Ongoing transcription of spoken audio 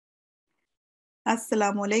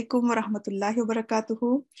Assalamu alaikum wa rahmatullahi wa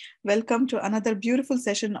barakatuhu. Welcome to another beautiful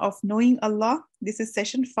session of Knowing Allah. This is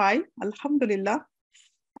session 5, Alhamdulillah.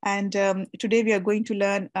 And today we are going to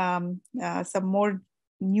learn some more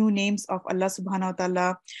new names of Allah subhanahu wa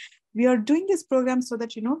ta'ala. We are doing this program so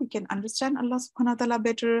that, we can understand Allah subhanahu wa ta'ala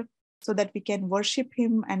better, so that we can worship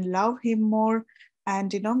Him and love Him more.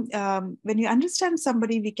 And, when you understand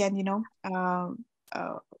somebody, we can,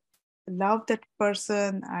 love that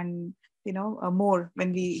person and more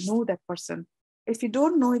when we know that person. If you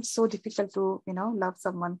don't know, it's so difficult to love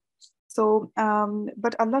someone. So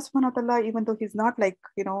but Allah subhanahu wa ta'ala, even though He's not like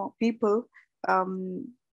people,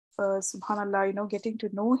 subhanallah, getting to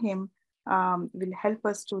know Him will help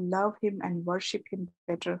us to love Him and worship Him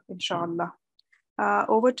better, inshallah.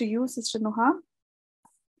 Over to you, Sister Nuha.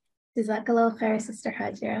 Jazakallah khair, Sister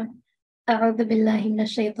Hajira. A'udhu billahi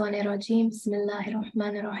minash shaitanir rajim. Bismillahir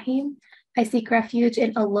rahmanir rahim. I seek refuge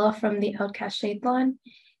in Allah from the outcast shaitan.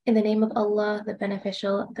 In the name of Allah, the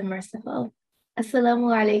Beneficial, the Merciful.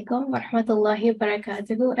 Assalamu alaikum wa rahmatullahi wa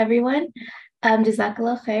barakatuhu, everyone.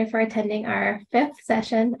 Jazakallah khair for attending our 5th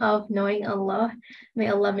session of Knowing Allah. May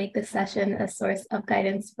Allah make this session a source of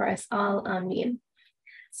guidance for us all. Ameen.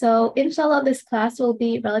 So, inshallah, this class will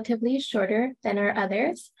be relatively shorter than our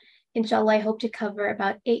others. Inshallah, I hope to cover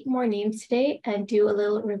about 8 more names today and do a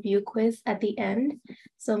little review quiz at the end.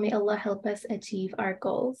 So may Allah help us achieve our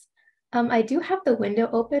goals. I do have the window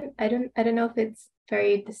open. I don't know if it's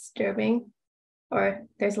very disturbing or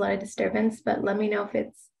there's a lot of disturbance, but let me know if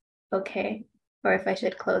it's okay or if I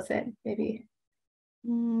should close it, maybe.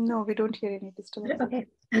 No, we don't hear any disturbance.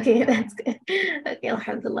 Okay, that's good. Okay,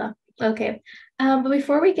 alhamdulillah. Okay, but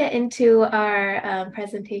before we get into our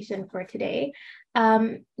presentation for today,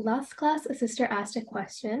 last class a sister asked a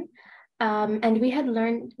question, and we had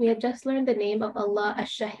just learned the name of Allah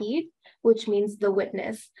as-Shahid, which means the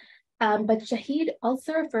witness. But Shahid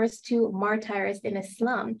also refers to martyrs in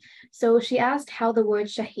Islam. So she asked how the word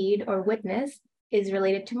Shahid or witness is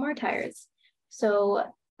related to martyrs. So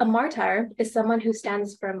a martyr is someone who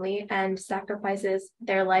stands firmly and sacrifices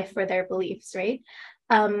their life for their beliefs, right?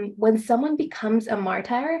 When someone becomes a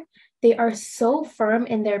martyr, they are so firm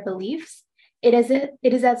in their beliefs, it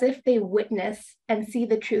is as if they witness and see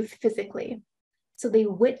the truth physically. So they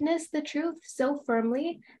witness the truth so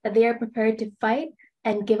firmly that they are prepared to fight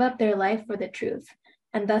and give up their life for the truth,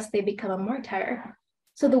 and thus they become a martyr.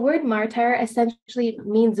 So the word martyr essentially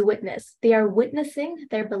means witness. They are witnessing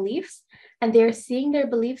their beliefs, and they are seeing their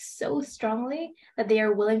beliefs so strongly that they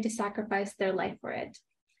are willing to sacrifice their life for it.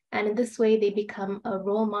 And in this way, they become a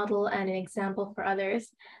role model and an example for others,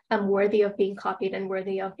 worthy of being copied and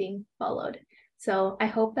worthy of being followed. So I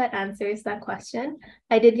hope that answers that question.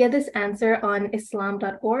 I did get this answer on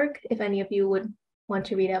islam.org if any of you would want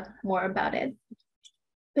to read up more about it.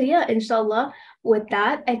 But yeah, inshallah, with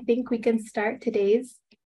that, I think we can start today's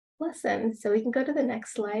lesson. So we can go to the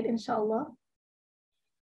next slide, inshallah.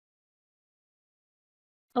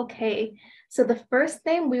 Okay, so the first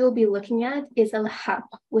name we will be looking at is Al-Haq,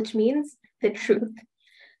 which means the truth.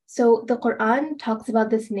 So the Quran talks about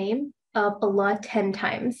this name of Allah 10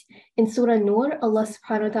 times. In Surah Nur, Allah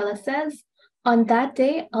subhanahu wa ta'ala says, "On that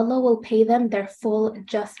day, Allah will pay them their full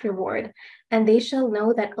just reward, and they shall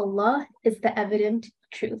know that Allah is the evident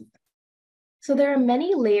truth." So there are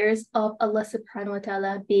many layers of Allah subhanahu wa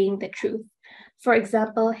ta'ala being the truth. For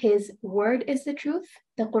example, His word is the truth,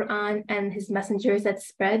 the Quran and His messengers that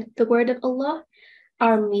spread the word of Allah.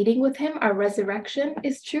 Our meeting with Him, our resurrection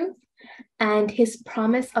is truth, and His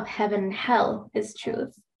promise of heaven and hell is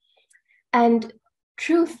truth. And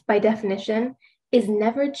truth, by definition, is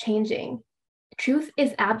never changing. Truth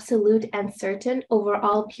is absolute and certain over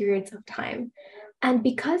all periods of time. And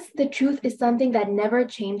because the truth is something that never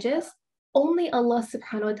changes, only Allah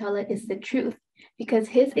subhanahu wa ta'ala is the truth, because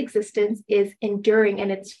His existence is enduring and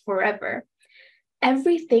it's forever.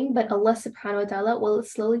 Everything but Allah subhanahu wa ta'ala will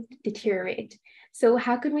slowly deteriorate. So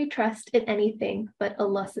how can we trust in anything but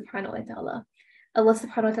Allah subhanahu wa ta'ala? Allah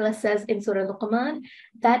subhanahu wa ta'ala says in Surah Luqman,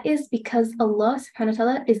 that is because Allah subhanahu wa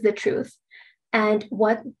ta'ala is the truth, and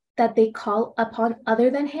what that they call upon other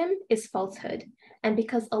than Him is falsehood, and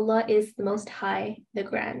because Allah is the Most High, the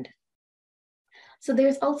Grand. So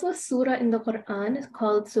there's also a surah in the Quran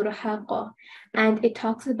called Surah Haqqa, and it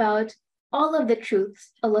talks about all of the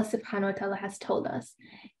truths Allah subhanahu wa ta'ala has told us.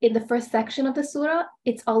 In the first section of the surah,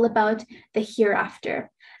 it's all about the hereafter.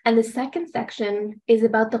 And the second section is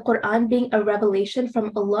about the Quran being a revelation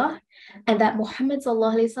from Allah, and that Muhammad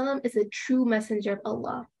sallallahu alaihi wasallam is a true messenger of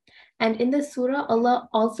Allah. And in this surah, Allah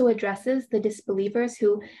also addresses the disbelievers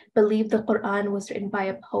who believe the Quran was written by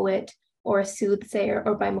a poet or a soothsayer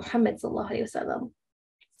or by Muhammad sallallahu alaihi wasallam.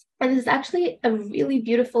 And this is actually a really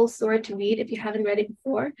beautiful surah to read if you haven't read it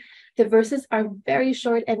before. The verses are very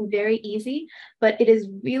short and very easy, but it is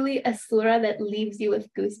really a surah that leaves you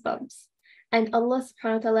with goosebumps. And Allah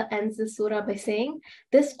subhanahu wa ta'ala ends the surah by saying,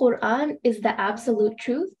 this Quran is the absolute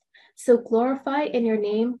truth, so glorify in your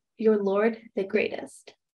name your Lord, the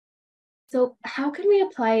greatest. So how can we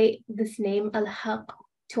apply this name Al-Haq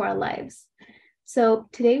to our lives? So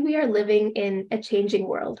today we are living in a changing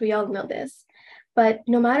world. We all know this. But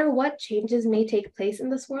no matter what changes may take place in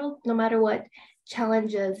this world, no matter what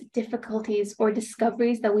challenges, difficulties, or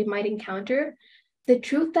discoveries that we might encounter, the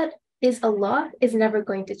truth that is Allah is never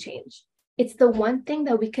going to change. It's the one thing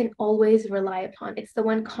that we can always rely upon. It's the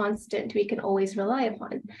one constant we can always rely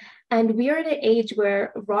upon. And we are in an age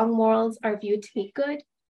where wrong morals are viewed to be good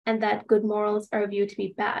and that good morals are viewed to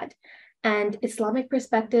be bad. And Islamic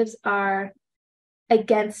perspectives are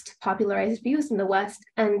against popularized views in the West,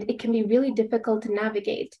 and it can be really difficult to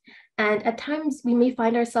navigate. And at times we may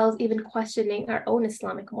find ourselves even questioning our own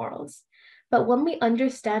Islamic morals. But when we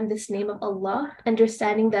understand this name of Allah,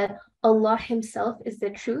 understanding that Allah Himself is the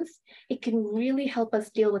truth, it can really help us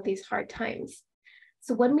deal with these hard times.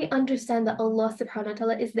 So when we understand that Allah subhanahu wa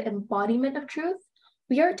ta'ala is the embodiment of truth,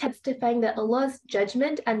 we are testifying that Allah's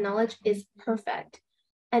judgment and knowledge is perfect.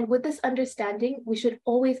 And with this understanding, we should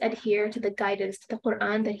always adhere to the guidance to the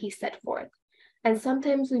Quran that He set forth. And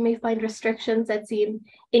sometimes we may find restrictions that seem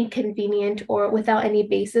inconvenient or without any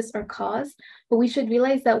basis or cause, but we should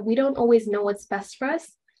realize that we don't always know what's best for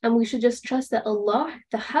us, and we should just trust that Allah,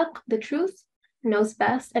 the Haqq, the truth, knows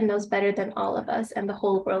best and knows better than all of us and the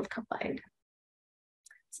whole world combined.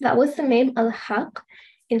 So that was the name Al-Haq.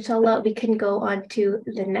 Inshallah, we can go on to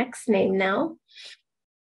the next name now.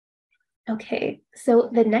 Okay, so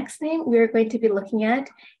the next name we're going to be looking at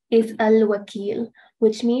is Al-Wakil,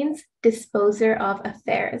 which means disposer of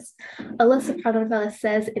affairs. Allah subhanahu wa ta'ala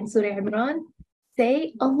says in Surah Imran,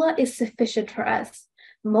 say, Allah is sufficient for us.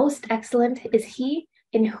 Most excellent is He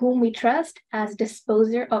in whom we trust as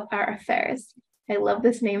disposer of our affairs. I love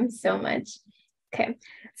this name so much. Okay,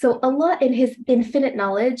 so Allah in His infinite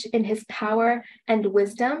knowledge, in His power and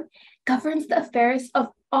wisdom, governs the affairs of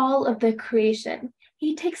all of the creation.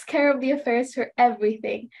 He takes care of the affairs for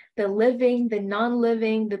everything, the living, the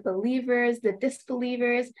non-living, the believers, the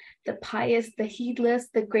disbelievers, the pious, the heedless,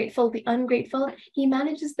 the grateful, the ungrateful. He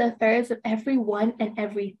manages the affairs of everyone and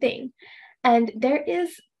everything. And there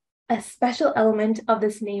is a special element of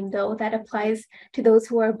this name, though, that applies to those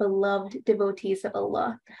who are beloved devotees of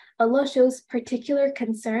Allah. Allah shows particular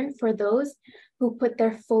concern for those who put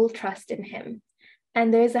their full trust in Him.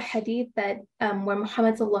 And there's a hadith that where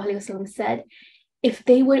Muhammad said, if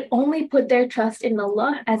they would only put their trust in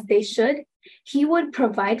Allah as they should, He would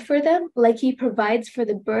provide for them like He provides for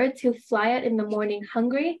the birds who fly out in the morning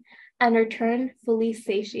hungry and return fully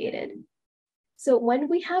satiated. So when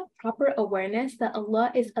we have proper awareness that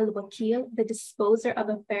Allah is Al-Wakil, the disposer of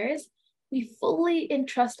affairs, we fully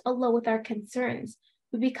entrust Allah with our concerns.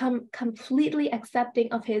 We become completely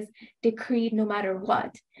accepting of His decree no matter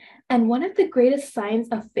what. And one of the greatest signs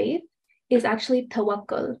of faith is actually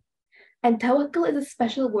tawakkul. And tawakkul is a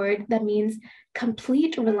special word that means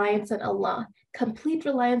complete reliance on Allah, complete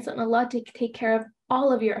reliance on Allah to take care of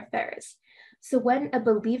all of your affairs. So when a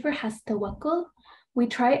believer has tawakkul, we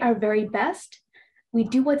try our very best, we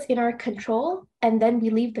do what's in our control, and then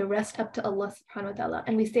we leave the rest up to Allah subhanahu wa ta'ala.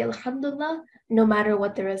 And we say, Alhamdulillah, no matter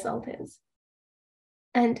what the result is.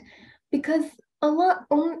 And because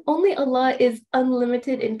only Allah is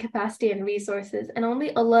unlimited in capacity and resources, and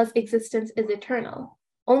only Allah's existence is eternal.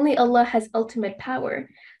 Only Allah has ultimate power.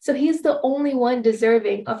 So He's the only one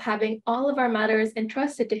deserving of having all of our matters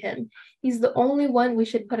entrusted to Him. He's the only one we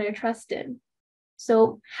should put our trust in.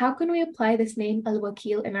 So how can we apply this name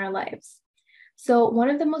Al-Wakil in our lives? So one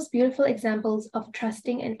of the most beautiful examples of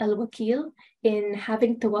trusting in Al-Wakil, in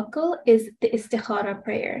having tawakkul, is the istikhara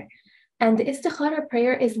prayer. And the istikhara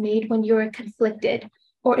prayer is made when you're conflicted,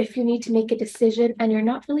 or if you need to make a decision and you're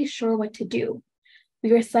not really sure what to do.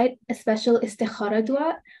 We recite a special istikhara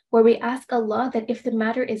dua where we ask Allah that if the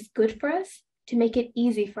matter is good for us, to make it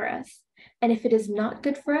easy for us. And if it is not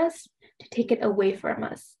good for us, to take it away from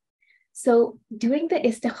us. So doing the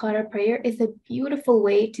istikhara prayer is a beautiful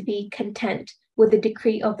way to be content with the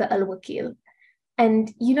decree of the Al-Wakil.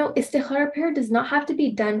 And istikhara prayer does not have to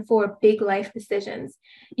be done for big life decisions.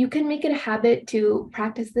 You can make it a habit to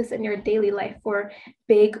practice this in your daily life for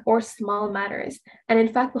big or small matters. And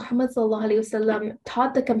in fact, Muhammad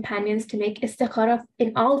taught the companions to make istikhara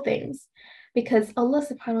in all things, because Allah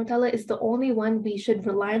subhanahu wa ta'ala is the only one we should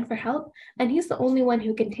rely on for help, and He's the only one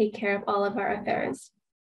who can take care of all of our affairs.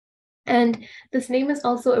 And this name is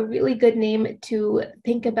also a really good name to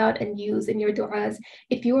think about and use in your du'as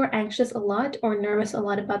if you are anxious a lot or nervous a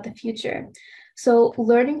lot about the future. So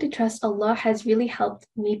learning to trust Allah has really helped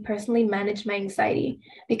me personally manage my anxiety,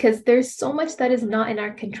 because there's so much that is not in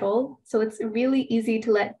our control. So it's really easy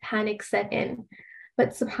to let panic set in. But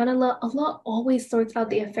subhanAllah, Allah always sorts out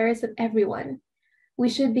the affairs of everyone. We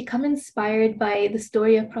should become inspired by the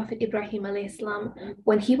story of Prophet Ibrahim alayhi salam.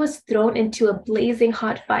 When he was thrown into a blazing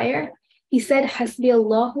hot fire, he said, Hasbi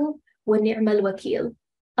Allahu wa ni'mal wakil.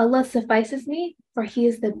 Allah suffices me, for he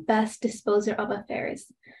is the best disposer of affairs.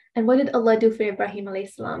 And what did Allah do for Ibrahim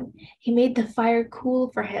alayhi salam? He made the fire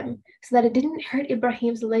cool for him so that it didn't hurt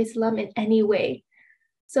Ibrahim alayhi salam in any way.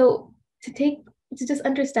 So to just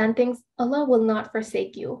understand things, Allah will not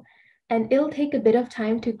forsake you. And it'll take a bit of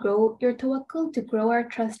time to grow your tawakkul, to grow our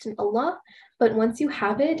trust in Allah. But once you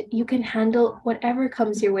have it, you can handle whatever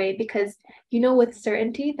comes your way, because you know with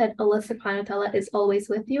certainty that Allah subhanahu wa ta'ala is always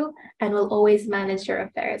with you and will always manage your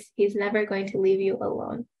affairs. He's never going to leave you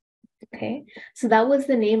alone. Okay, so that was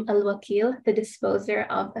the name Al-Wakil, the disposer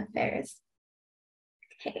of affairs.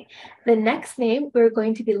 Okay, the next name we're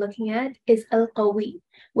going to be looking at is Al-Qawi,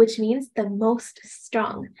 which means the most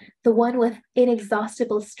strong, the one with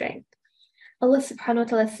inexhaustible strength. Allah subhanahu wa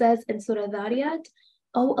ta'ala says in Surah Dhariyat,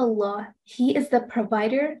 "O Allah, He is the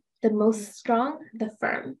provider, the most strong, the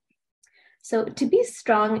firm." So to be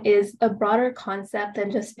strong is a broader concept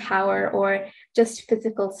than just power or just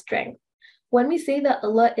physical strength. When we say that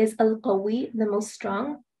Allah is Al-Qawi, the most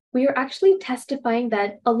strong, we are actually testifying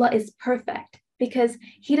that Allah is perfect, because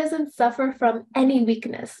He doesn't suffer from any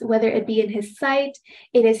weakness, whether it be in His sight,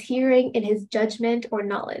 in His hearing, in His judgment, or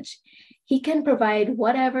knowledge. He can provide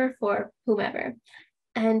whatever for whomever.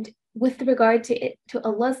 And with regard to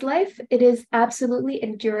Allah's life, it is absolutely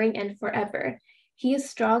enduring and forever. He is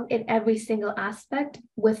strong in every single aspect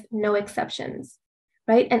with no exceptions,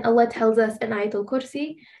 right? And Allah tells us in Ayatul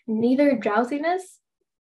Kursi, neither drowsiness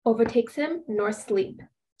overtakes Him nor sleep.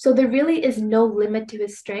 So there really is no limit to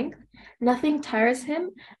His strength. Nothing tires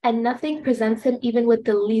Him, and nothing presents Him even with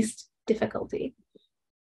the least difficulty.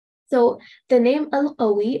 So the name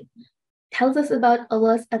Al-Qawi tells us about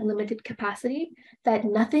Allah's unlimited capacity, that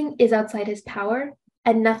nothing is outside His power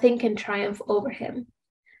and nothing can triumph over Him.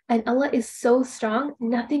 And Allah is so strong,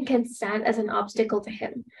 nothing can stand as an obstacle to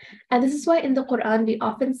Him. And this is why in the Quran, we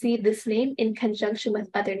often see this name in conjunction with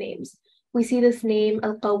other names. We see this name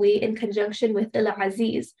Al-Qawi in conjunction with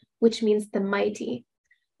Al-Aziz, which means the mighty.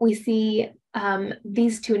 We see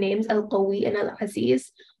these two names, Al-Qawi and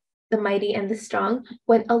Al-Aziz, the mighty and the strong,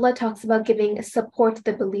 when Allah talks about giving support to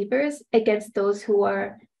the believers against those who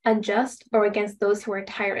are unjust or against those who are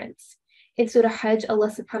tyrants. In Surah Hajj, Allah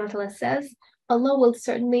subhanahu wa ta'ala says, Allah will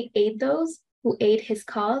certainly aid those who aid His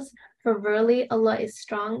cause, for verily Allah is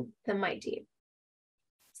strong, the mighty.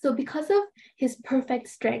 So because of His perfect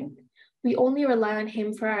strength, we only rely on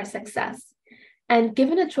Him for our success. And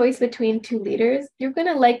given a choice between two leaders, you're going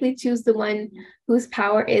to likely choose the one whose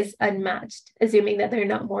power is unmatched, assuming that they're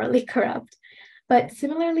not morally corrupt. But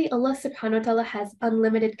similarly, Allah subhanahu wa ta'ala has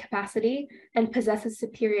unlimited capacity and possesses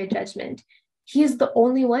superior judgment. He is the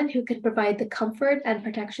only one who can provide the comfort and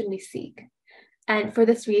protection we seek. And for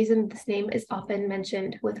this reason, this name is often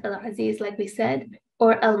mentioned with Al-Aziz, like we said,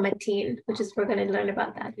 or Al-Mateen, which is, we're going to learn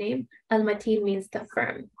about that name. Al-Mateen means the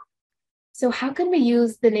firm. So how can we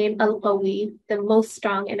use the name Al-Qawi, the most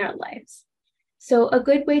strong, in our lives? So a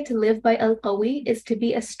good way to live by Al-Qawi is to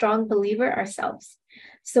be a strong believer ourselves.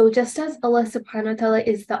 So just as Allah subhanahu wa ta'ala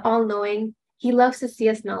is the all-knowing, He loves to see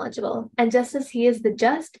us knowledgeable. And just as He is the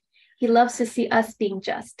just, He loves to see us being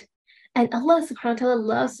just. And Allah subhanahu wa ta'ala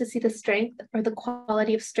loves to see the strength or the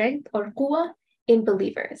quality of strength or quwwah in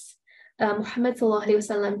believers. Muhammad sallallahu alaihi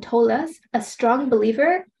wasallam told us a strong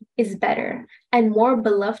believer is better and more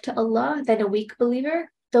beloved to Allah than a weak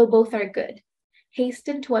believer, though both are good.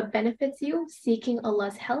 Hasten to what benefits you, seeking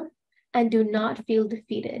Allah's help, and do not feel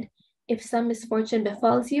defeated. If some misfortune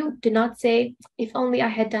befalls you, do not say, if only I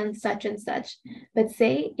had done such and such, but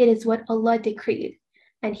say, it is what Allah decreed,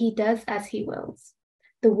 and He does as He wills.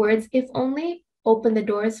 The words, if only, open the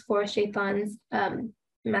doors for shaitan's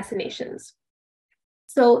machinations.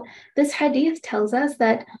 So this hadith tells us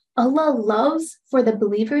that Allah loves for the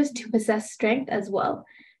believers to possess strength as well.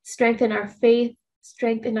 Strength in our faith,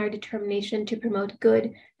 strength in our determination to promote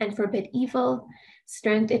good and forbid evil,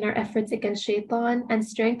 strength in our efforts against shaitan, and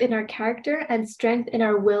strength in our character, and strength in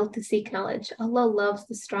our will to seek knowledge. Allah loves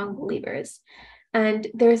the strong believers. And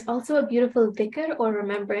there's also a beautiful dhikr or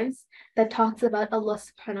remembrance that talks about Allah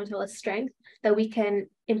subhanahu wa ta'ala's strength that we can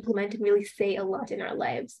implement and really say a lot in our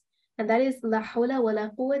lives. and that is La hawla wa la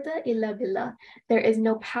quwwata illa billah. There is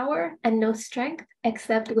no power and no strength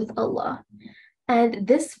except with Allah. And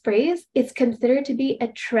this phrase is considered to be a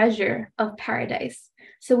treasure of paradise.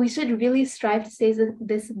 So we should really strive to say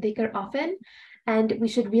this dhikr often, and we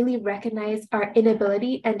should really recognize our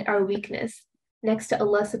inability and our weakness next to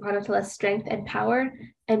Allah subhanahu wa ta'ala's strength and power,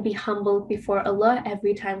 and be humbled before Allah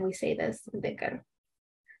every time we say this dhikr.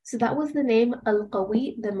 So that was the name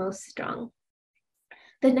Al-Qawi, the most strong.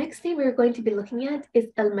 The next name we're going to be looking at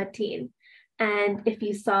is Al-Mateen. And if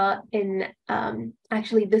you saw in,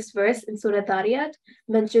 actually this verse in Surah Dhariyat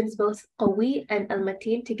mentions both Qawi and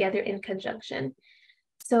Al-Mateen together in conjunction.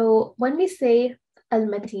 So when we say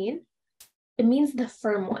Al-Mateen, it means the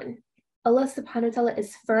firm one. Allah subhanahu wa ta'ala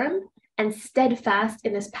is firm and steadfast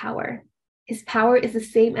in his power. His power is the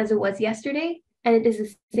same as it was yesterday, and it is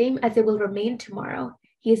the same as it will remain tomorrow.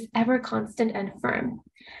 He is ever constant and firm.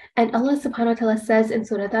 And Allah subhanahu wa ta'ala says in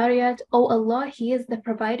Surah Dhariyat, "O Allah, He is the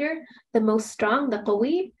provider, the most strong, the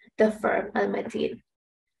Qawi, the firm, Al-Mateen."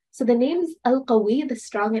 So the names Al-Qawi, the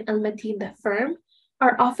strong, and Al-Mateen, the firm,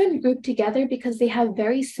 are often grouped together because they have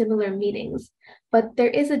very similar meanings, but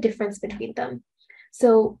there is a difference between them.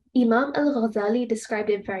 So Imam Al-Ghazali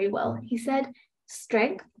described it very well. He said,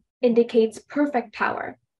 strength indicates perfect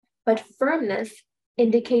power, but firmness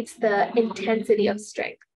indicates the intensity of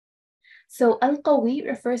strength. So Al-Qawi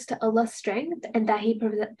refers to Allah's strength and that He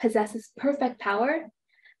possesses perfect power.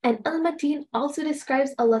 And Al-Mateen also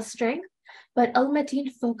describes Allah's strength, but Al-Mateen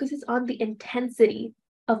focuses on the intensity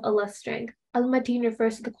of Allah's strength. Al-Mateen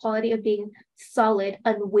refers to the quality of being solid,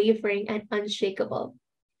 unwavering, and unshakable.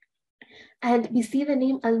 And we see the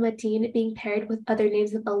name Al-Mateen being paired with other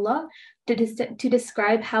names of Allah to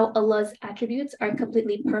describe how Allah's attributes are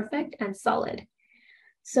completely perfect and solid.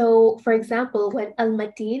 So, for example, when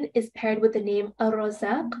Al-Mateen is paired with the name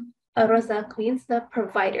Ar-Razaq, Ar-Razaq means the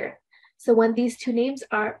provider. So when these two names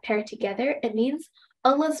are paired together, it means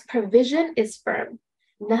Allah's provision is firm.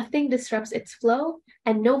 Nothing disrupts its flow,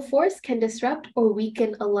 and no force can disrupt or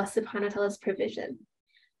weaken Allah subhanahu wa ta'ala's provision.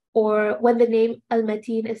 Or when the name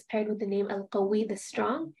Al-Mateen is paired with the name Al-Qawi, the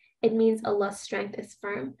strong, it means Allah's strength is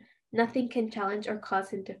firm. Nothing can challenge or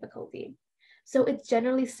cause him difficulty. So it's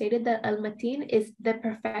generally stated that Al-Mateen is the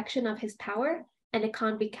perfection of his power, and it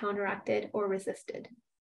can't be counteracted or resisted.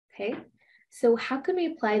 Okay, so how can we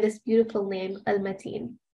apply this beautiful name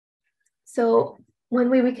Al-Mateen? So one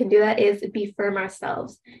way we can do that is be firm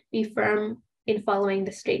ourselves, be firm in following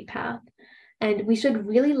the straight path. And we should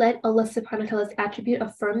really let Allah subhanahu wa ta'ala's attribute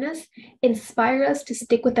of firmness inspire us to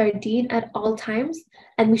stick with our deen at all times.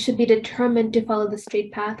 And we should be determined to follow the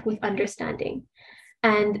straight path with understanding.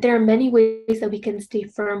 And there are many ways that we can stay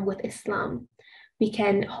firm with Islam. We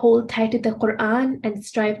can hold tight to the Quran and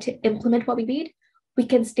strive to implement what we read. We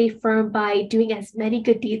can stay firm by doing as many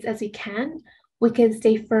good deeds as we can. We can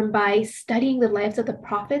stay firm by studying the lives of the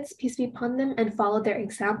prophets, peace be upon them, and follow their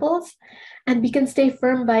examples. And we can stay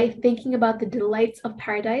firm by thinking about the delights of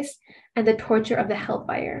paradise and the torture of the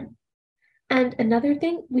hellfire. And another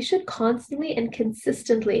thing, we should constantly and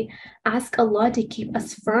consistently ask Allah to keep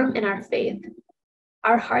us firm in our faith.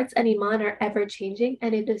 Our hearts and iman are ever changing,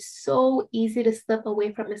 and it is so easy to slip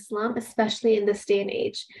away from Islam, especially in this day and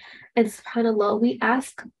age. And subhanAllah,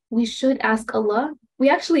 we should ask Allah. We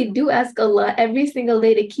actually do ask Allah every single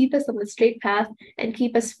day to keep us on the straight path and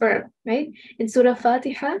keep us firm, right? In Surah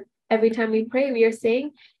Fatiha, every time we pray, we are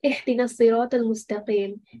saying, Ihdina sirat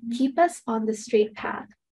al-mustaqim, keep us on the straight path.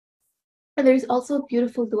 And there's also a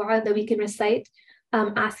beautiful dua that we can recite,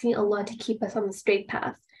 asking Allah to keep us on the straight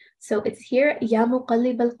path. So it's here, Ya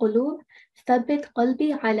muqallib al-qulub, thabbit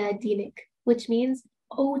qalbi ala dinik, which means,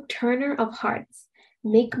 O turner of hearts,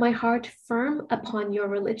 make my heart firm upon your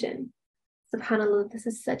religion. SubhanAllah, this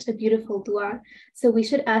is such a beautiful dua. So we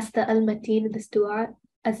should ask the Al-Mateen this dua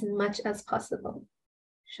as much as possible,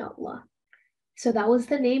 inshallah. So that was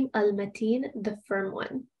the name Al-Mateen, the firm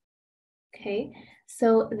one. Okay,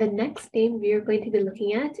 so the next name we are going to be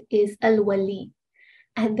looking at is Al-Wali.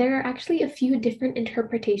 And there are actually a few different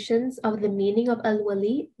interpretations of the meaning of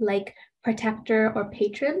Al-Wali, like protector or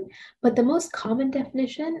patron, but the most common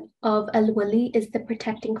definition of Al-Wali is the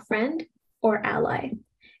protecting friend or ally.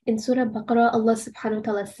 In Surah Baqarah, Allah subhanahu wa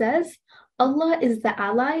ta'ala says, Allah is the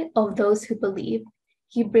ally of those who believe.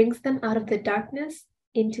 He brings them out of the darkness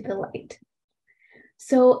into the light.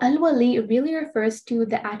 So Al-Wali really refers to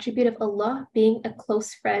the attribute of Allah being a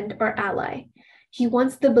close friend or ally. He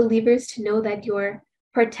wants the believers to know that you're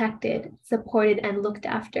protected, supported, and looked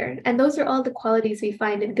after. And those are all the qualities we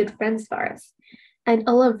find in good friends for us. And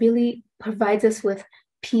Allah really provides us with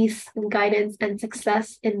peace and guidance and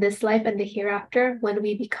success in this life and the hereafter when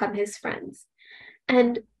we become His friends.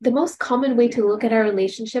 And the most common way to look at our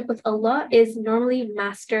relationship with Allah is normally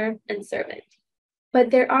master and servant.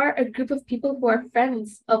 But there are a group of people who are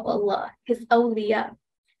friends of Allah, His awliya.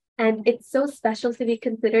 And it's so special to be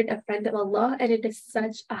considered a friend of Allah, and it is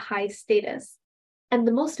such a high status. And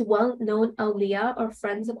the most well-known awliya or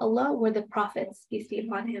friends of Allah were the prophets, peace be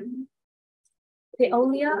upon him. The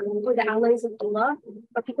awliya, or the allies of Allah,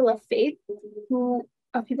 are people of faith who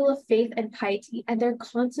are people of faith and piety, and they're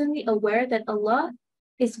constantly aware that Allah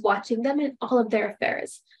is watching them in all of their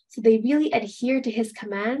affairs. So they really adhere to His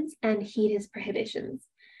commands and heed His prohibitions.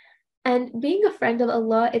 And being a friend of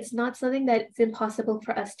Allah, it's not something that's impossible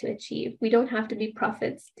for us to achieve. We don't have to be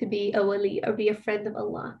prophets to be a wali or be a friend of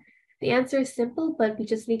Allah. The answer is simple, but we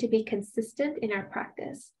just need to be consistent in our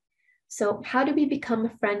practice. So how do we become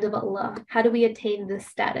a friend of Allah? How do we attain this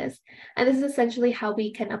status? And this is essentially how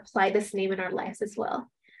we can apply this name in our lives as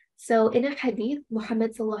well. So in a hadith,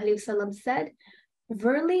 Muhammad said,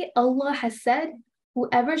 "Verily Allah has said,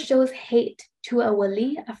 whoever shows hate to a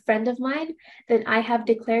wali, a friend of mine, then I have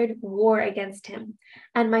declared war against him.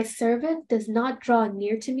 And my servant does not draw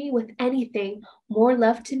near to me with anything more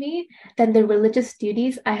love to me than the religious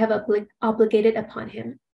duties I have obligated upon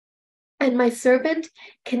him. And my servant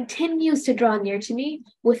continues to draw near to me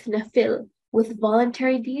with nafil, with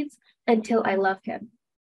voluntary deeds, until I love him.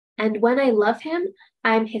 And when I love him,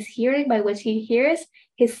 I am his hearing by which he hears,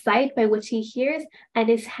 his sight by which he hears, and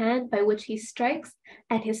his hand by which he strikes,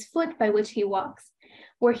 and his foot by which he walks.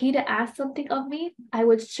 Were he to ask something of me, I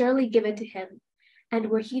would surely give it to him.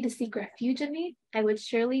 And were he to seek refuge in me, I would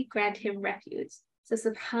surely grant him refuge." So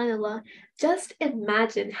subhanAllah, just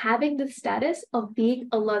imagine having the status of being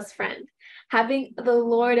Allah's friend, having the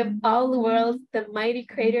Lord of all the worlds, the mighty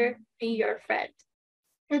creator, be your friend.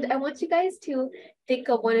 And I want you guys to think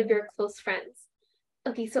of one of your close friends.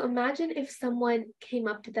 Okay, so imagine if someone came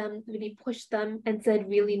up to them, maybe pushed them and said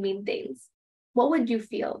really mean things. What would you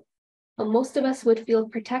feel? Well, most of us would feel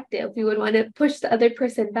protective. We would want to push the other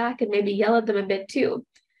person back and maybe yell at them a bit too.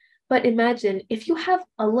 But imagine if you have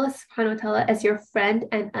Allah subhanahu wa ta'ala as your friend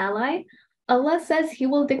and ally, Allah says He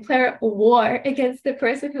will declare war against the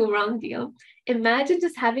person who wronged you. Imagine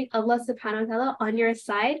just having Allah subhanahu wa ta'ala on your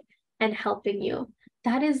side and helping you.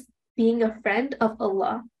 That is being a friend of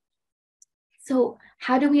Allah. So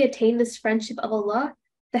how do we attain this friendship of Allah?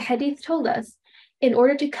 The hadith told us, in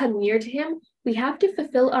order to come near to Him, we have to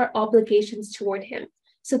fulfill our obligations toward Him.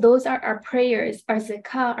 So those are our prayers, our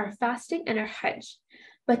zakah, our fasting, and our hajj.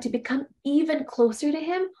 But to become even closer to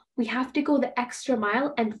Him, we have to go the extra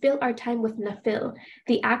mile and fill our time with nafil,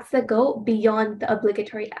 the acts that go beyond the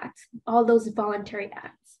obligatory acts, all those voluntary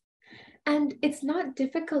acts. And it's not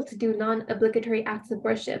difficult to do non-obligatory acts of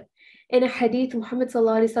worship. In a hadith, Muhammad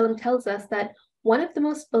tells us that one of the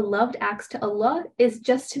most beloved acts to Allah is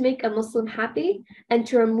just to make a Muslim happy and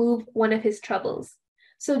to remove one of his troubles.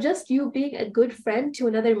 So just you being a good friend to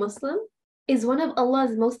another Muslim is one of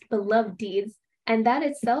Allah's most beloved deeds. And that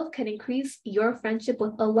itself can increase your friendship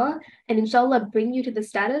with Allah and inshallah bring you to the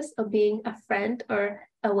status of being a friend or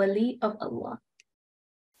a wali of Allah.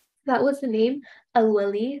 That was the name,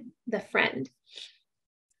 Al-Wali, the friend.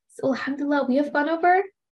 So alhamdulillah, we have gone over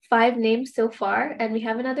 5 names so far, and we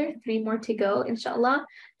have another 3 more to go, inshallah.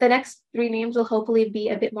 The next 3 names will hopefully be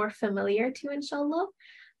a bit more familiar to you, inshallah.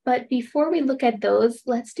 But before we look at those,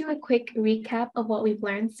 let's do a quick recap of what we've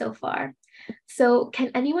learned so far. So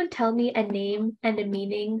can anyone tell me a name and a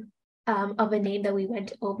meaning of a name that we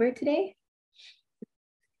went over today?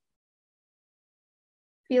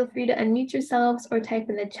 Feel free to unmute yourselves or type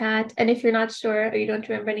in the chat. And if you're not sure or you don't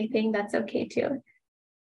remember anything, that's okay too.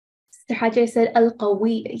 Mr. Hajar said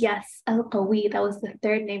Al-Qawi. Yes, Al-Qawi. That was the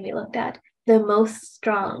 3rd name we looked at. The most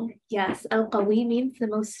strong. Yes, Al-Qawi means the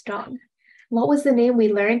most strong. What was the name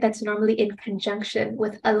we learned that's normally in conjunction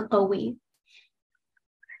with Al-Qawi?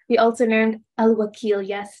 We also learned Al-Wakil,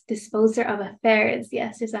 yes, disposer of affairs.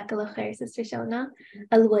 Yes, Jazakallah khair, Sister Shawna.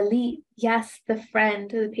 Al-Wali, yes, the friend,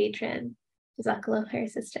 the patron. Jazakallah khair,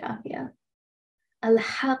 Sister Afia.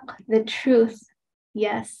 Al-Haq, the truth.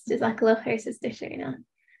 Yes, Jazakallah khair, Sister Sharina.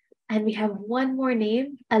 And we have one more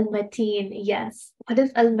name, Al-Mateen, yes. What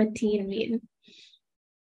does Al-Mateen mean?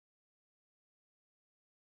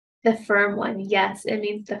 The firm one, yes, it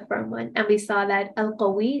means the firm one. And we saw that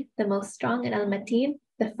Al-Qawi, the most strong, and Al-Mateen,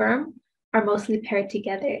 the firm, are mostly paired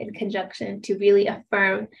together in conjunction to really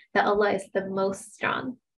affirm that Allah is the most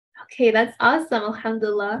strong. Okay, that's awesome,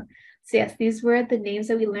 alhamdulillah. So yes, these were the names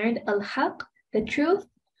that we learned. Al-Haq, the truth.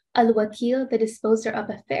 Al-Wakil, the disposer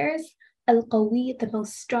of affairs. Al-Qawi, the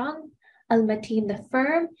most strong. Al-Mateen, the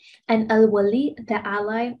firm. And Al-Wali, the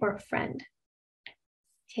ally or friend.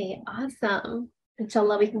 Okay, awesome.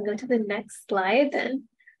 Inshallah, we can go to the next slide then.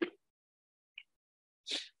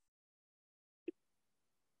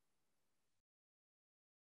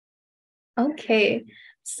 Okay,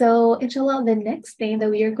 so inshallah, the next name that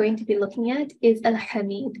we are going to be looking at is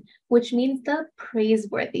Al-Hamid, which means the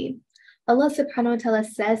praiseworthy. Allah subhanahu wa ta'ala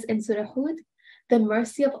says in Surah Hud, "The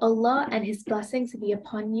mercy of Allah and His blessings be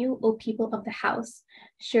upon you, O people of the house.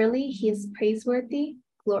 Surely He is praiseworthy,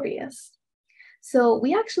 glorious." So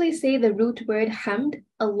we actually say the root word hamd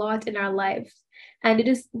a lot in our lives. And it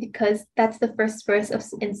is because that's the first verse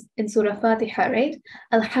in Surah Fatiha, right?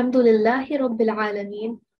 Alhamdulillahi Rabbil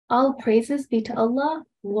Alameen. All praises be to Allah,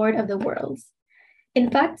 Lord of the worlds.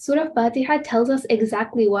 In fact, Surah Fatiha tells us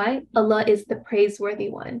exactly why Allah is the praiseworthy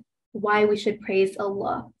one, why we should praise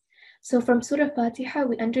Allah. So from Surah Fatiha,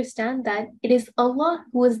 we understand that it is Allah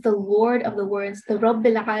who is the Lord of the worlds, the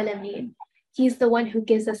Rabbil Alameen. He's the one who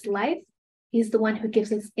gives us life. He's the one who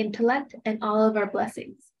gives us intellect and all of our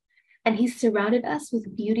blessings. And He's surrounded us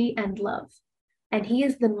with beauty and love. And He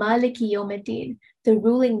is the Maliki Yawmiddin, the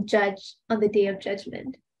ruling judge on the Day of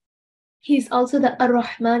Judgment. He's also the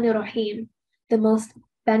Ar-Rahman Ar-Rahim, the most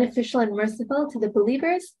beneficial and merciful to the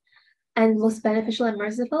believers, and most beneficial and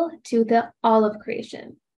merciful to the all of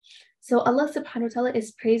creation. So Allah subhanahu wa ta'ala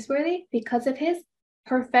is praiseworthy because of His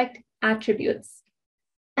perfect attributes.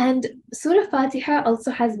 And Surah Fatiha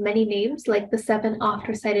also has many names, like the 7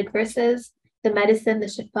 oft-recited verses, the medicine, the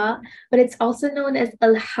shifa, but it's also known as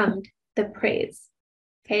Alhamd, the praise.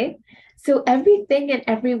 Okay? So everything and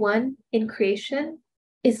everyone in creation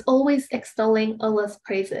is always extolling Allah's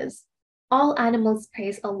praises. All animals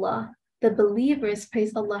praise Allah. The believers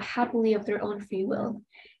praise Allah happily of their own free will.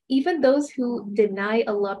 Even those who deny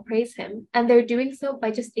Allah praise Him, and they're doing so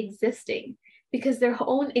by just existing, because their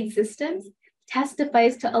own existence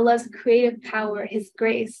testifies to Allah's creative power, His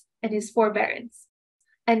grace, and His forbearance.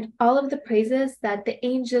 And all of the praises that the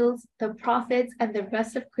angels, the prophets, and the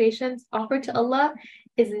rest of creations offer to Allah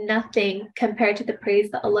is nothing compared to the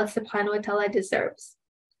praise that Allah subhanahu wa ta'ala deserves.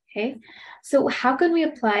 Okay, so how can we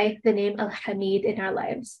apply the name Al-Hamid in our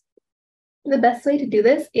lives? The best way to do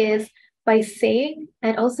this is by saying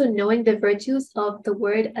and also knowing the virtues of the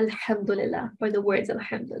word Alhamdulillah, or the words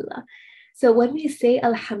Alhamdulillah. So when we say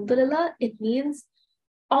Alhamdulillah, it means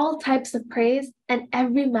all types of praise and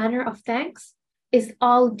every manner of thanks is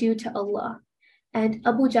all due to Allah. And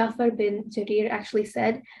Abu Ja'far bin Jarir actually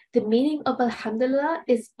said, the meaning of Alhamdulillah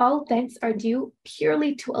is all thanks are due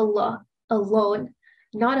purely to Allah alone,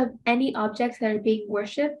 not of any objects that are being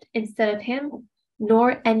worshipped instead of Him,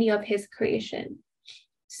 nor any of His creation.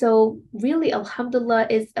 So really, Alhamdulillah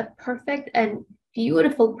is a perfect and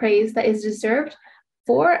beautiful praise that is deserved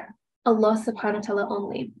for Allah subhanahu wa ta'ala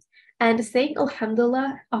only. And saying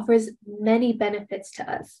Alhamdulillah offers many benefits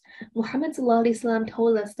to us. Muhammad sallallahu alaihi wasallam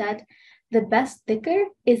told us that the best dhikr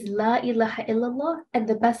is La ilaha illallah, and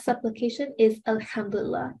the best supplication is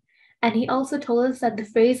Alhamdulillah. And he also told us that the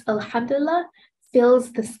phrase Alhamdulillah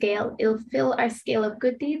fills the scale. It'll fill our scale of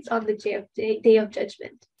good deeds on the day of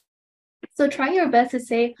judgment. So try your best to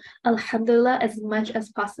say Alhamdulillah as much as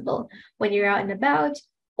possible when you're out and about,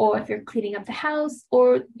 or if you're cleaning up the house,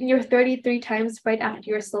 or your 33 times right after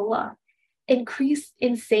your salah. Increase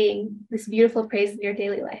in saying this beautiful praise in your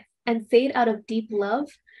daily life, and say it out of deep love,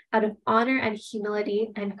 out of honor and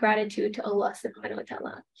humility and gratitude to Allah subhanahu wa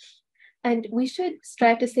ta'ala. And we should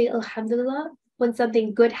strive to say Alhamdulillah when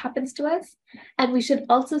something good happens to us. And we should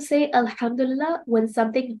also say Alhamdulillah when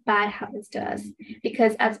something bad happens to us.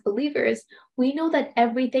 Because as believers, we know that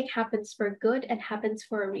everything happens for good and happens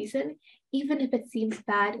for a reason, even if it seems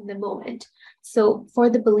bad in the moment. So for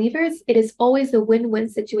the believers, it is always a win-win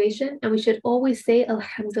situation, and we should always say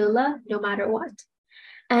Alhamdulillah no matter what.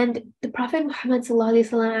 And the Prophet Muhammad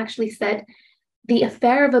ﷺ actually said, the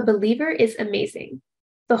affair of a believer is amazing.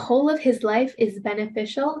 The whole of his life is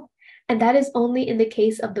beneficial, and that is only in the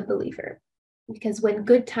case of the believer. Because when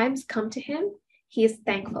good times come to him, he is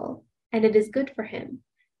thankful, and it is good for him.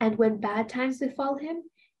 And when bad times befall him,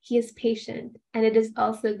 he is patient, and it is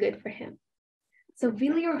also good for him. So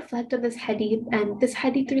really reflect on this hadith, and this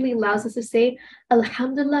hadith really allows us to say,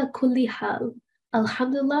 Alhamdulillah kulli hal,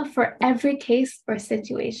 Alhamdulillah for every case or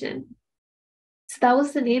situation. So that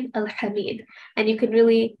was the name Al-Hamid, and you can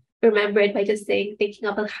really remember it by just thinking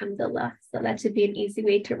of Alhamdulillah. So that should be an easy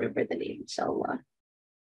way to remember the name, inshallah.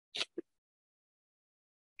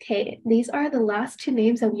 Okay, these are the last 2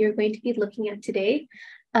 names that we are going to be looking at today,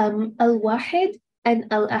 Al-Wahid and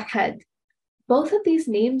Al-Ahad. Both of these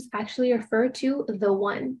names actually refer to the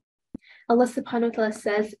One. Allah subhanahu wa ta'ala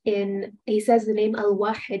says the name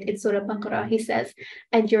Al-Wahid in Surah Baqarah. He says,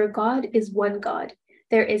 and your God is one God.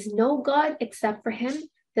 There is no God except for Him.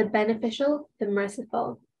 the beneficial, the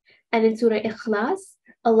merciful. And in Surah Ikhlas,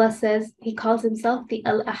 Allah says, He calls Himself the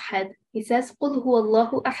Al-Ahad. He says, قُلْ هُوَ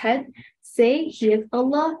اللَّهُ أَحَدٌ. Say, He is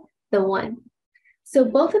Allah, the One. So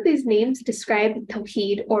both of these names describe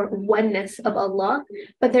Tawheed or oneness of Allah,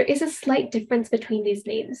 but there is a slight difference between these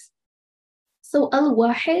names. So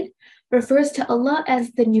Al-Wahid refers to Allah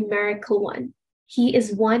as the numerical one. He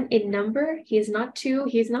is one in number. He is not two.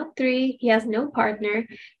 He is not three. He has no partner.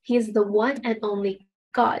 He is the one and only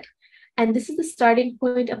God. And this is the starting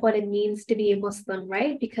point of what it means to be a Muslim,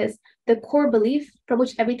 right? Because the core belief from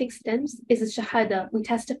which everything stems is a shahada. We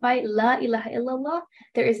testify, La ilaha illallah,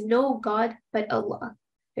 there is no God but Allah.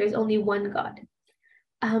 There is only one God.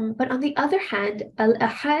 But on the other hand,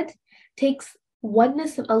 Al-Ahad takes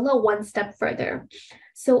oneness of Allah one step further.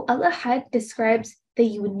 So Al-Ahad describes the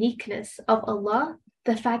uniqueness of Allah,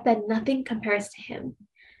 the fact that nothing compares to Him.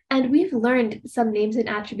 And we've learned some names and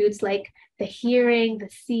attributes like the hearing, the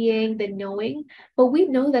seeing, the knowing, but we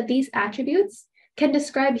know that these attributes can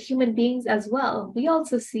describe human beings as well. We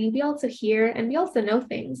also see, we also hear, and we also know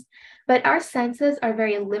things, but our senses are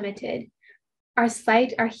very limited. Our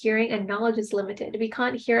sight, our hearing, and knowledge is limited. We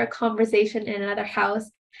can't hear a conversation in another house,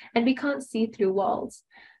 and we can't see through walls.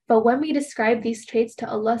 But when we describe these traits to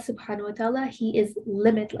Allah subhanahu wa ta'ala, He is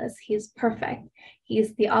limitless. He is perfect. He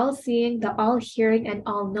is the all-seeing, the all-hearing, and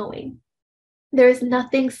all-knowing. There is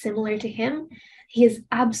nothing similar to Him. He is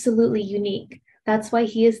absolutely unique. That's why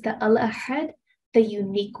He is the Al-Ahad, the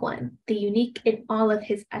unique one, the unique in all of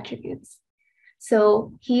His attributes.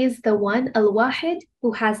 So He is the one, Al-Wahid,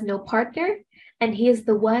 who has no partner, and He is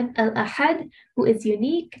the one, Al-Ahad, who is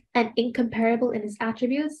unique and incomparable in His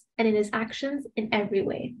attributes and in His actions in every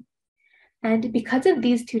way. And because of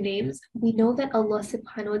these two names, we know that Allah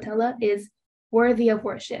subhanahu wa ta'ala is worthy of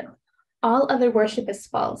worship. All other worship is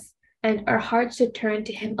false, and our hearts should turn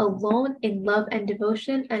to Him alone in love and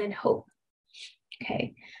devotion and in hope.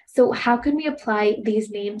 Okay, so how can we apply these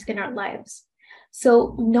names in our lives?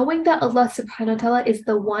 So knowing that Allah subhanahu wa ta'ala is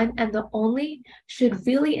the one and the only should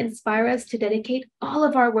really inspire us to dedicate all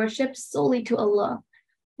of our worship solely to Allah.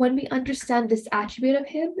 When we understand this attribute of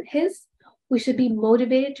His, we should be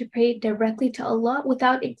motivated to pray directly to Allah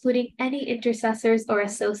without including any intercessors or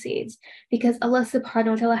associates, because Allah subhanahu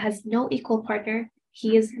wa ta'ala has no equal partner.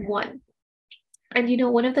 He is one. And you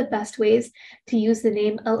know, one of the best ways to use the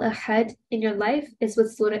name Al-Ahad in your life is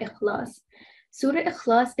with Surah Ikhlas. Surah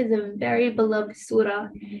Ikhlas is a very beloved surah.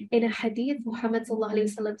 In a hadith, Muhammad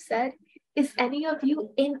said, "Is any of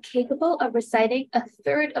you incapable of reciting a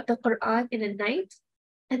third of the Quran in a night?"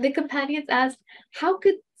 And the companions asked, how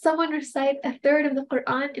could someone recite a third of the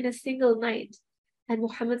Quran in a single night? And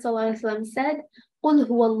Muhammad said, "Qul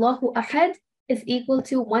huwallahu ahad" is equal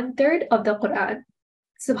to 1/3 of the Quran.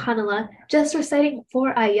 Subhanallah, just reciting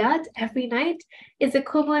 4 ayat every night is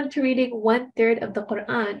equivalent to reading 1/3 of the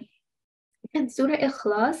Quran. And Surah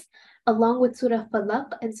Ikhlas, along with Surah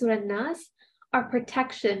Falaq and Surah Nas, are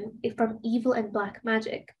protection from evil and black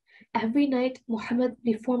magic. Every night,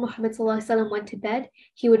 before Muhammad went to bed,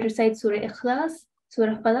 he would recite Surah Ikhlas,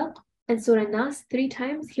 Surah Falaq, and Surah Nas 3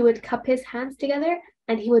 times. He would cup his hands together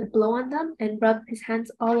and he would blow on them and rub his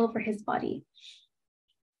hands all over his body.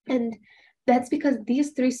 And that's because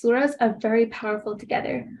these 3 surahs are very powerful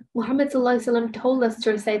together. Muhammad told us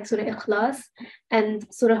to recite Surah Ikhlas and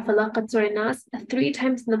Surah Falaq and Surah Nas 3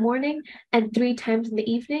 times in the morning and 3 times in the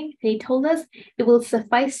evening. And he told us it will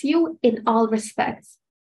suffice you in all respects,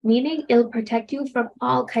 meaning it'll protect you from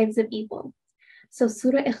all kinds of evil. So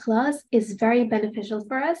Surah Ikhlas is very beneficial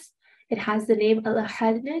for us. It has the name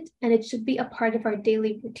Al-Ahad in it, and it should be a part of our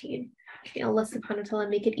daily routine. May Allah subhanahu wa ta'ala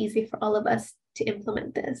make it easy for all of us to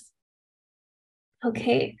implement this.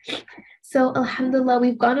 Okay, so alhamdulillah,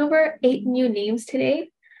 we've gone over 8 new names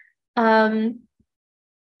today. Go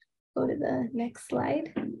to the next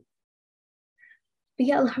slide. But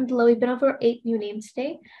yeah, alhamdulillah, we've been over 8 new names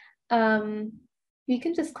today. You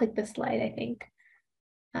can just click the slide, I think.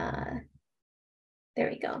 There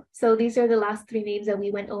we go. So these are the last 3 names that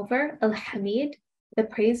we went over. Al-Hamid, the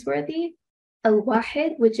praiseworthy.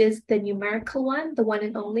 Al-Wahid, which is the numerical one, the one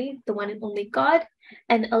and only God,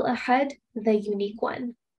 and Al-Ahad, the unique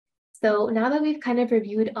one. So now that we've kind of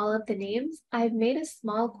reviewed all of the names, I've made a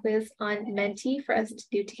small quiz on Menti for us to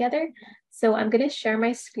do together. So I'm going to share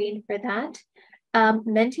my screen for that.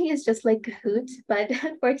 Menti is just like Kahoot, but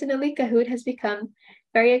unfortunately Kahoot has become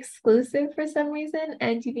very exclusive for some reason,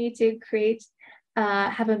 and you need to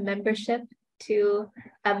have a membership to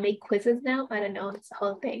make quizzes now. I don't know, it's the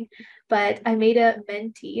whole thing. But I made a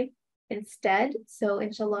Menti instead. So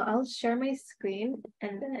inshallah, I'll share my screen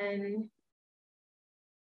and then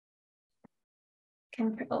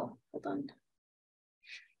hold on.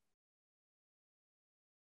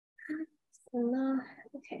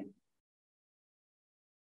 Okay.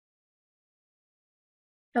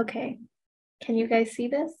 Okay. Can you guys see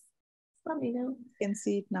this? Let me know. I can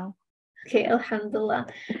see it now. Okay, alhamdulillah.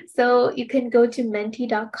 So you can go to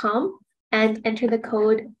menti.com and enter the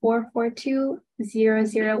code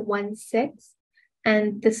 4420016.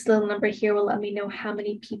 And this little number here will let me know how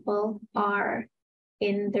many people are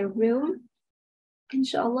in the room,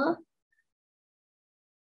 inshallah.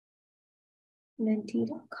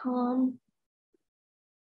 Menti.com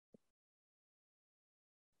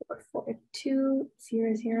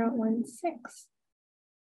 4420016.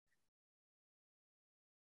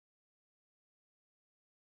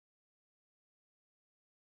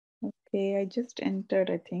 Okay, I just entered,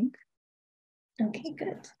 I think. Okay,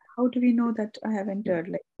 good. How do we know that I have entered?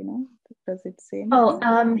 Like, does it say anything?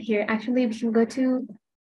 Oh, here, actually, we can go to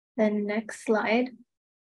the next slide.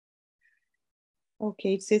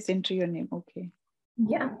 Okay, it says enter your name. Okay.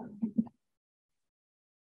 Yeah.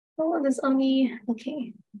 Oh, there's only,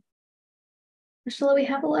 okay. Mashallah, we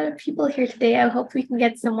have a lot of people here today. I hope we can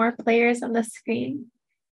get some more players on the screen.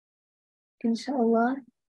 Inshallah.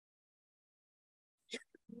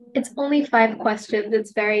 It's only 5 questions.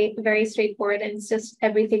 It's very, very straightforward. And it's just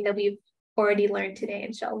everything that we've already learned today,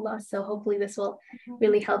 inshallah. So hopefully this will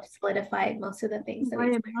really help solidify most of the things that I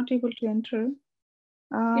am not able to enter.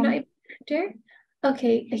 You're not able to enter?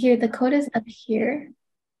 Okay, here, the code is up here.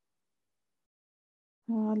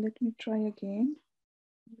 Let me try again.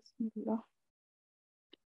 Bismillah.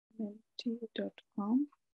 Menti.com.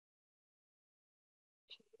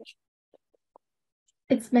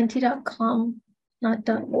 It's menti.com, not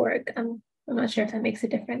 .org. I'm not sure if that makes a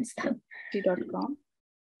difference. Menti.com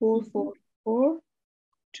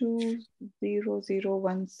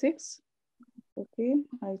 4420016. Okay,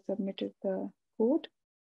 I submitted the code.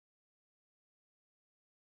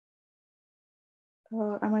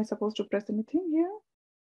 Am I supposed to press anything here?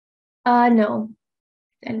 No.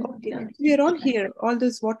 Okay. We are all here. All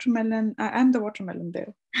this watermelon. I'm the watermelon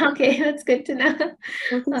there. Okay, that's good to know.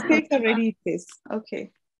 Cakes are ready, it says.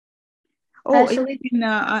 Okay. Oh,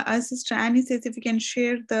 Sister Annie says if you can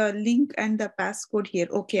share the link and the passcode here.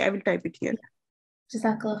 Okay, I will type it here.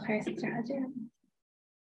 Jazakallah khair, Sister Hajar.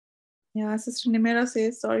 Yeah, Sister Nimera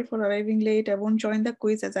says, sorry for arriving late. I won't join the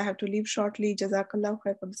quiz as I have to leave shortly. Jazakallah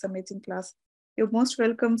khair for this amazing class. You're most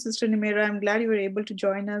welcome, Sister Nimera. I'm glad you were able to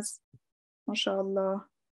join us. MashaAllah.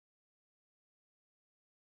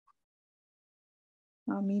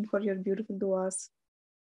 Ameen for your beautiful duas.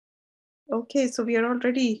 Okay, so we are all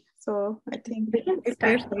ready. So I think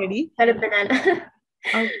players are ready. Okay,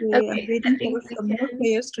 I'm waiting for some more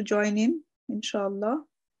players to join in, inshallah.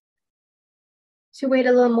 Should we wait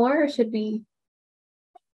a little more or should we?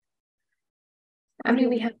 I mean,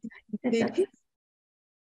 we have.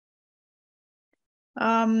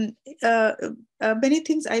 Many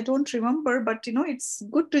things I don't remember, but it's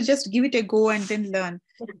good to just give it a go and then learn,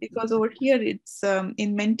 because over here it's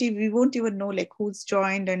in Menti we won't even know like who's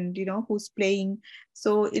joined and who's playing,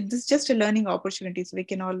 so it's just a learning opportunity, so we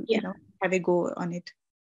can all have a go on it.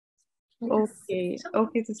 Yes.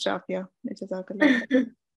 Okay, Sister Afia.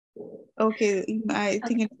 Okay, I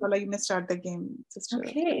think inshallah you may start the game, Sister.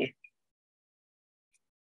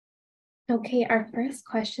 Okay, our first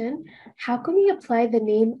question, how can we apply the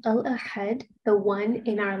name Al-Ahad, the one,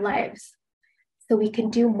 in our lives? So we can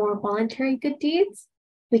do more voluntary good deeds,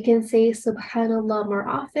 we can say Subhanallah more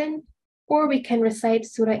often, or we can recite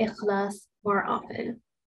Surah Ikhlas more often.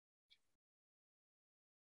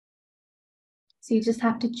 So you just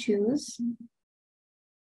have to choose.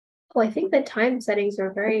 Oh, I think the time settings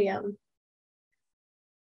are very, okay,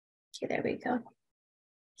 there we go.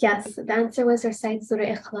 Yes, the answer was recite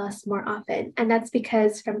Surah Ikhlas more often. And that's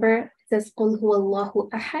because, remember, it says Qul huwallahu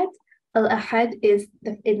ahad. Al-ahad is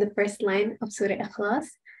in the first line of Surah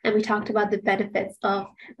Ikhlas. And we talked about the benefits of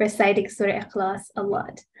reciting Surah Ikhlas a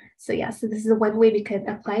lot. So yeah, so this is one way we could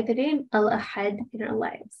apply the name Al-ahad in our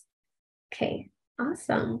lives. Okay,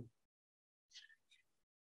 awesome.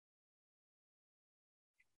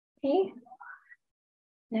 Okay,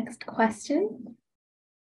 next question.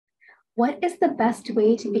 What is the best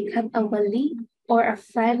way to become a wali or a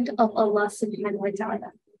friend of Allah subhanahu wa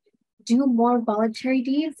ta'ala? Do more voluntary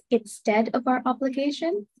deeds instead of our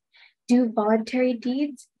obligations? Do voluntary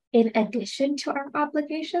deeds in addition to our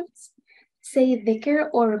obligations? Say dhikr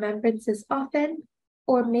or remembrances often,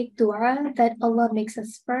 or make dua that Allah makes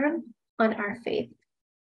us firm on our faith.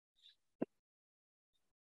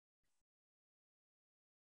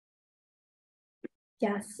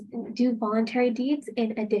 Yes, do voluntary deeds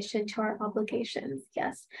in addition to our obligations.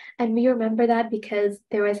 Yes. And we remember that because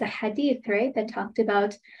there was a hadith, right, that talked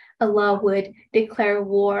about Allah would declare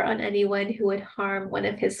war on anyone who would harm one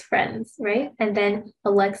of his friends, right? And then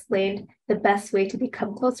Allah explained the best way to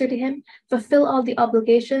become closer to him, fulfill all the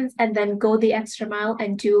obligations, and then go the extra mile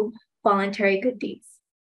and do voluntary good deeds.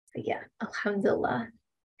 So yeah, alhamdulillah.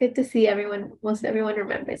 Good to see everyone, most everyone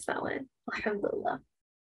remembers that one. Alhamdulillah.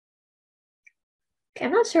 Okay,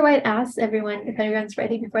 I'm not sure why it asks everyone if everyone's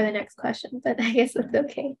ready before the next question, but I guess it's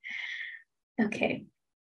okay. Okay.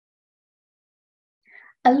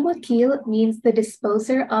 Al-Wakil means the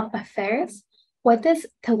disposer of affairs. What does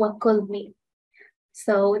tawakkul mean?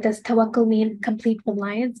 So does tawakkul mean complete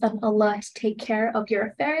reliance on Allah to take care of your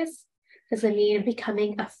affairs? Does it mean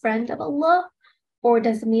becoming a friend of Allah? Or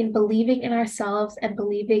does it mean believing in ourselves and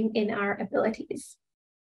believing in our abilities?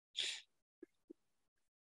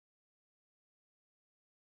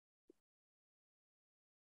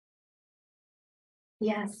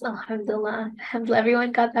 Yes, alhamdulillah. Alhamdulillah,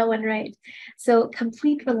 everyone got that one right. So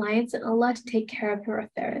complete reliance on Allah to take care of your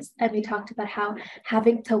affairs. And we talked about how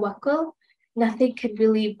having tawakkul, nothing can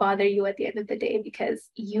really bother you at the end of the day because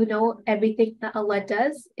you know everything that Allah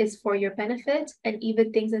does is for your benefit, and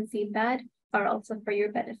even things that seem bad are also for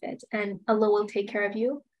your benefit. And Allah will take care of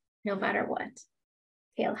you no matter what.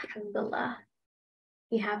 Okay, alhamdulillah.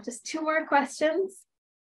 We have just 2 more questions.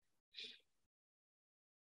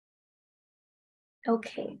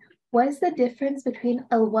 Okay, what is the difference between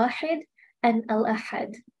Al-Wahid and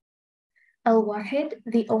Al-Ahad? Al-Wahid,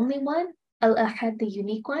 the only one, Al-Ahad, the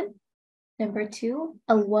unique one. Number 2,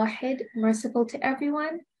 Al-Wahid, merciful to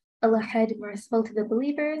everyone, Al-Ahad, merciful to the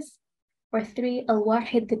believers. Or 3,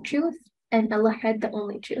 Al-Wahid, the truth, and Al-Ahad, the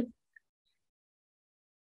only truth.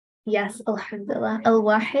 Yes, alhamdulillah.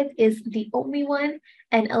 Al-Wahid is the only one,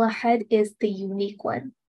 and Al-Ahad is the unique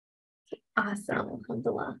one. Awesome,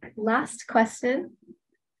 alhamdulillah. Last question.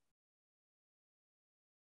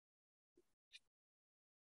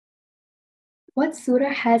 What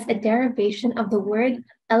surah has a derivation of the word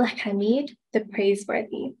Al-Hamid, the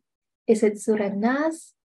praiseworthy? Is it Surah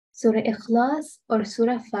Nas, Surah Ikhlas, or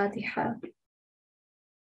Surah Fatiha?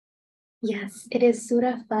 Yes, it is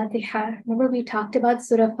Surah Fatiha. Remember we talked about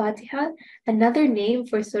Surah Fatiha? Another name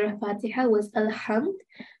for Surah Fatiha was Alhamd.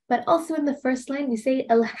 But also in the first line, we say,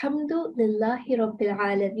 Alhamdu lillahi rabbil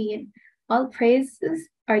alameen. All praises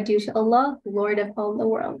are due to Allah, Lord of all the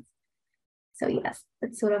worlds. So yes,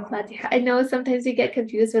 that's Surah Fatiha. I know sometimes you get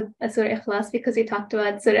confused with Surah Ikhlas because we talked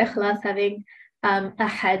about Surah Ikhlas having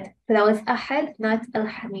Ahad. But that was Ahad, not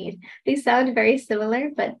Al-Hamid. They sound very similar,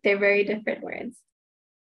 but they're very different words.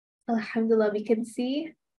 Alhamdulillah, we can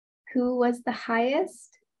see who was the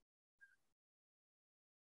highest.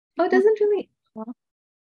 Oh, it doesn't really...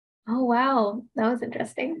 Oh, wow. That was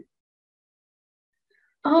interesting.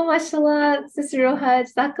 Oh, mashallah, Sister Roha,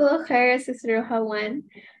 Jazakallah khair, Sister Roha won.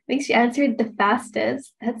 I think she answered the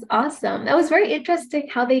fastest. That's awesome. That was very interesting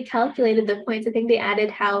how they calculated the points. I think they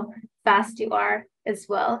added how fast you are as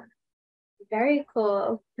well. Very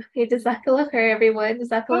cool. Okay, Jazakallah khair, everyone.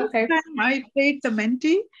 Jazakallah khair. First time I played the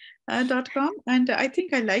menti.com and I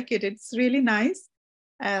think I like it. It's really nice.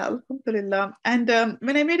 Alhamdulillah. And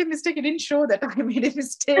when I made a mistake, it didn't show that I made a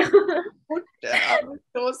mistake.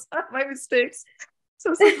 Those are my mistakes.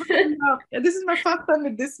 So this is my first time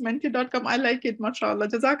with this menti.com. I like it, mashallah.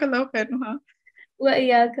 Jazakallah khair, Nuha. Well,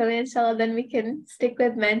 yeah, inshallah, then we can stick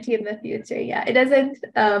with Menti in the future. Yeah, it doesn't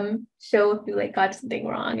show if you like got something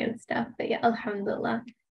wrong and stuff, but yeah, alhamdulillah.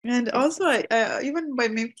 And also, even by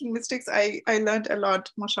making mistakes, I learned a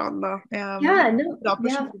lot, mashallah.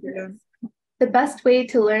 The best way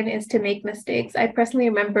to learn is to make mistakes. I personally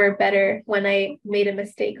remember better when I made a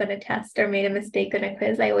mistake on a test or made a mistake on a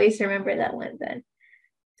quiz. I always remember that one then.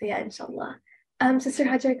 So yeah, inshallah. Sister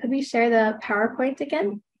Hajar, could we share the PowerPoint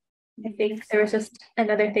again? I think there was just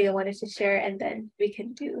another thing I wanted to share, and then we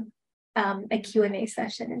can do a Q&A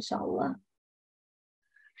session, inshallah.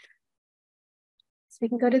 So we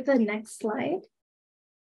can go to the next slide.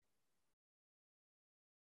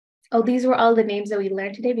 Oh, these were all the names that we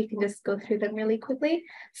learned today. We can just go through them really quickly.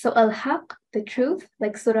 So Al-Haq, the truth,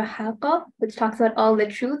 like Surah Haqqa, which talks about all the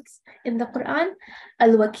truths in the Quran.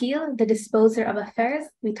 Al-Wakil, the disposer of affairs.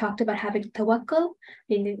 We talked about having tawakkul,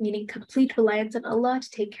 meaning complete reliance on Allah to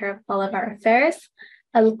take care of all of our affairs.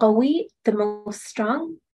 Al-Qawi, the most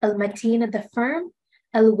strong. Al-Mateen, the firm.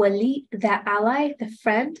 Al-Wali, the ally, the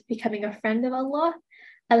friend, becoming a friend of Allah.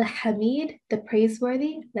 Al-Hamid, the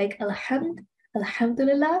praiseworthy, like Alhamd,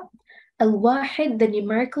 Alhamdulillah. Al-Wahid, the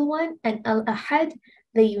numerical one, and Al-Ahad,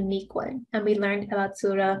 the unique one. And we learned about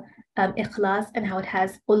Surah Ikhlas and how it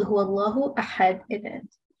has Qul Huwallahu Ahad in it.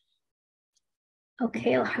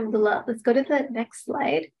 Okay, alhamdulillah. Let's go to the next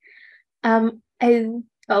slide. Okay,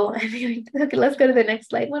 let's go to the next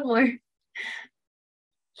slide. One more.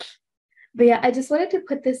 But yeah, I just wanted to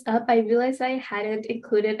put this up. I realized I hadn't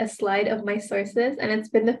included a slide of my sources, and it's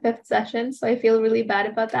been the 5th session, so I feel really bad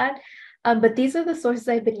about that. But these are the sources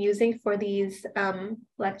I've been using for these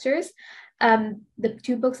lectures. The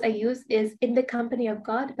 2 books I use is In the Company of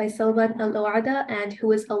God by Salman al-Awada and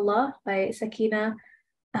Who is Allah by Sakina.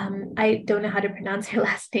 I don't know how to pronounce her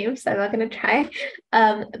last name, so I'm not going to try.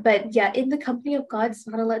 But yeah, In the Company of God,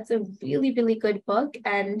 subhanAllah, it's a really, really good book.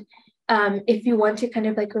 And if you want to kind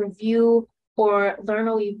of like review or learn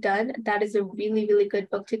what we've done, that is a really, really good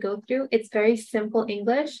book to go through. It's very simple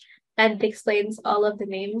English and it explains all of the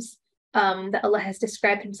names that Allah has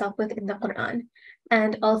described himself with in the Quran.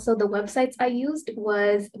 And also the websites I used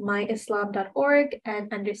was myislam.org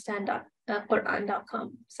and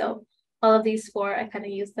understand.quran.com. So all of these 4, I kind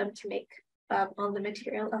of use them to make all the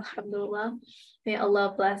material, alhamdulillah. May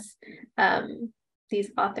Allah bless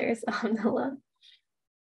these authors, alhamdulillah.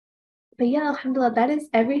 But yeah, alhamdulillah, that is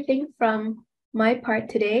everything from my part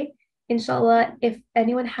today. Inshallah, if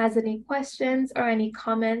anyone has any questions or any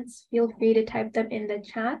comments, feel free to type them in the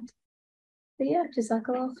chat. But yeah,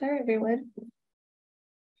 Jazakallah khair, everyone.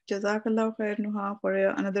 Jazakallah khair, Nuha, for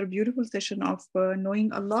another beautiful session of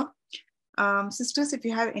knowing Allah. Sisters, if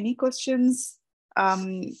you have any questions,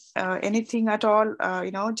 anything at all,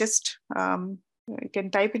 just you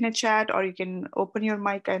can type in a chat or you can open your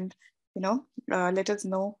mic and, let us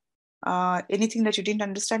know anything that you didn't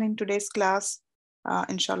understand in today's class.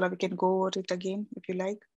 Inshallah, we can go over it again if you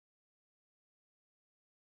like.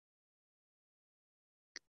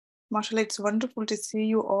 MashaAllah, it's wonderful to see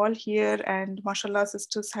you all here. And MashaAllah,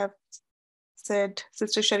 sisters have said,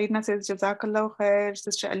 Sister Sharina says, Jazakallah khair.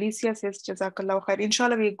 Sister Alicia says, Jazakallah khair.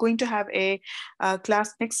 Inshallah, we're going to have a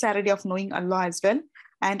class next Saturday of Knowing Allah as well.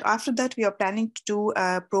 And after that, we are planning to do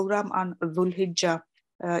a program on Dhul Hijjah,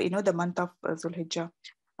 the month of Dhul Hijjah.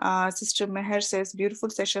 Sister Meher says, beautiful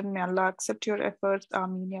session. May Allah accept your efforts.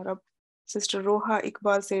 Ameen Ya Rab. Sister Roha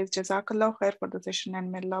Iqbal says, Jazakallah khair for the session and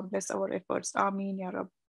may Allah bless our efforts. Ameen Ya Rab.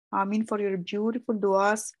 Ameen for your beautiful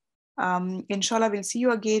duas. Inshallah, we'll see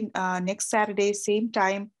you again next Saturday, same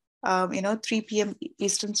time, 3 p.m.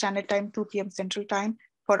 Eastern Standard Time, 2 p.m. Central Time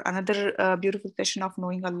for another beautiful session of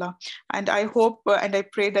Knowing Allah. And I hope and I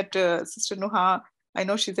pray that Sister Nuha, I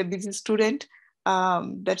know she's a busy student,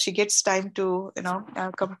 that she gets time to,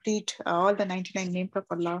 complete all the 99 names of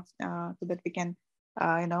Allah so that we can,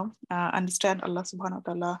 understand Allah subhanahu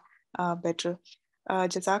wa ta'ala better.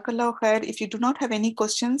 Jazakallah khair. If you do not have any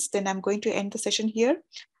questions, then I'm going to end the session here.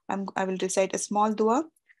 I will recite a small dua.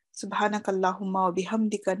 Subhanakallahumma wa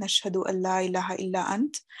bihamdika nashhadu an la ilaha illa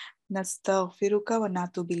ant nastaghfiruka wa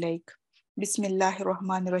natubu ilaik. Bismillahir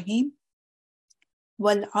Rahmanir Rahim.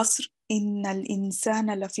 Wal asr innal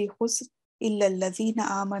insana lafi khusr illa alladhina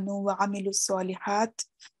amanu wa amilus salihat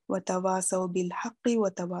wa tawasaw bil haqqi wa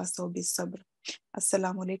tawasaw bis sabr.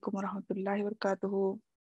 Assalamu alaikum wa rahmatullahi wa barakatuhu.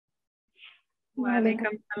 Wa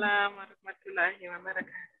alaikum salam wa rahmatullahi wa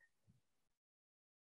barakatuh.